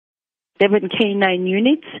Durban K9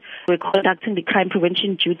 units were conducting the crime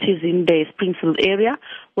prevention duties in the Springfield area.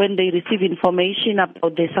 When they received information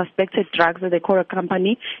about the suspected drugs at the courier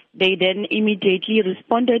company, they then immediately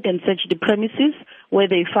responded and searched the premises, where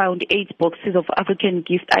they found 8 boxes of African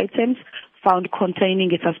gift items found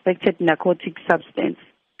containing a suspected narcotic substance.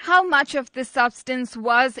 How much of the substance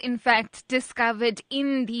was in fact discovered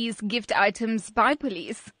in these gift items by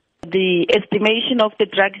police? The estimation of the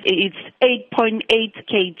drugs is 8.8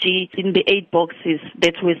 kg in the 8 boxes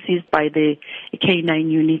that were seized by the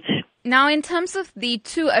K9 unit. Now, in terms of the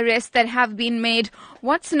 2 arrests that have been made,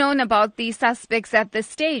 what's known about the suspects at this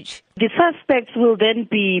stage? The suspects will then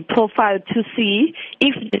be profiled to see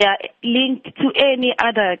if they are linked to any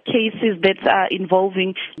other cases that are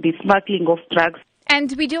involving the smuggling of drugs.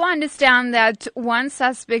 And we do understand that one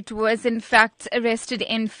suspect was in fact arrested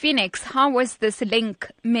in Phoenix. How was this link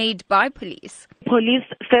made by police? Police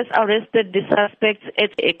first arrested the suspect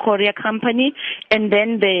at a courier company, and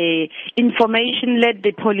then the information led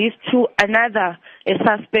the police to another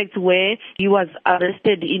suspect where he was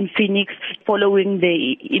arrested in Phoenix following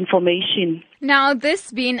the information. Now,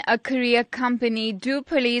 this being a courier company, do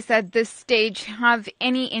police at this stage have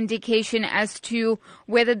any indication as to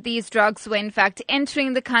whether these drugs were in fact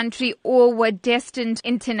entering the country or were destined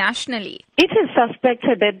internationally? It is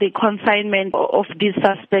suspected that the consignment of these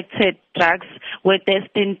suspected drugs were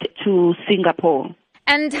destined to Singapore.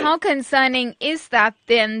 And how concerning is that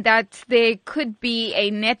then, that there could be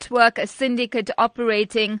a network, a syndicate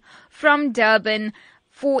operating from Durban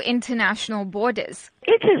for international borders?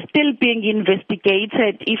 It is still being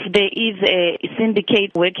investigated if there is a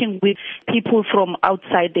syndicate working with people from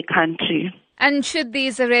outside the country. And should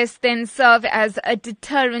these arrests then serve as a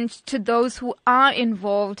deterrent to those who are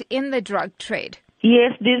involved in the drug trade?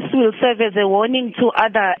 Yes, this will serve as a warning to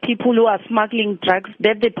other people who are smuggling drugs,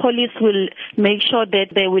 that the police will make sure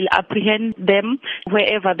that they will apprehend them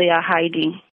wherever they are hiding.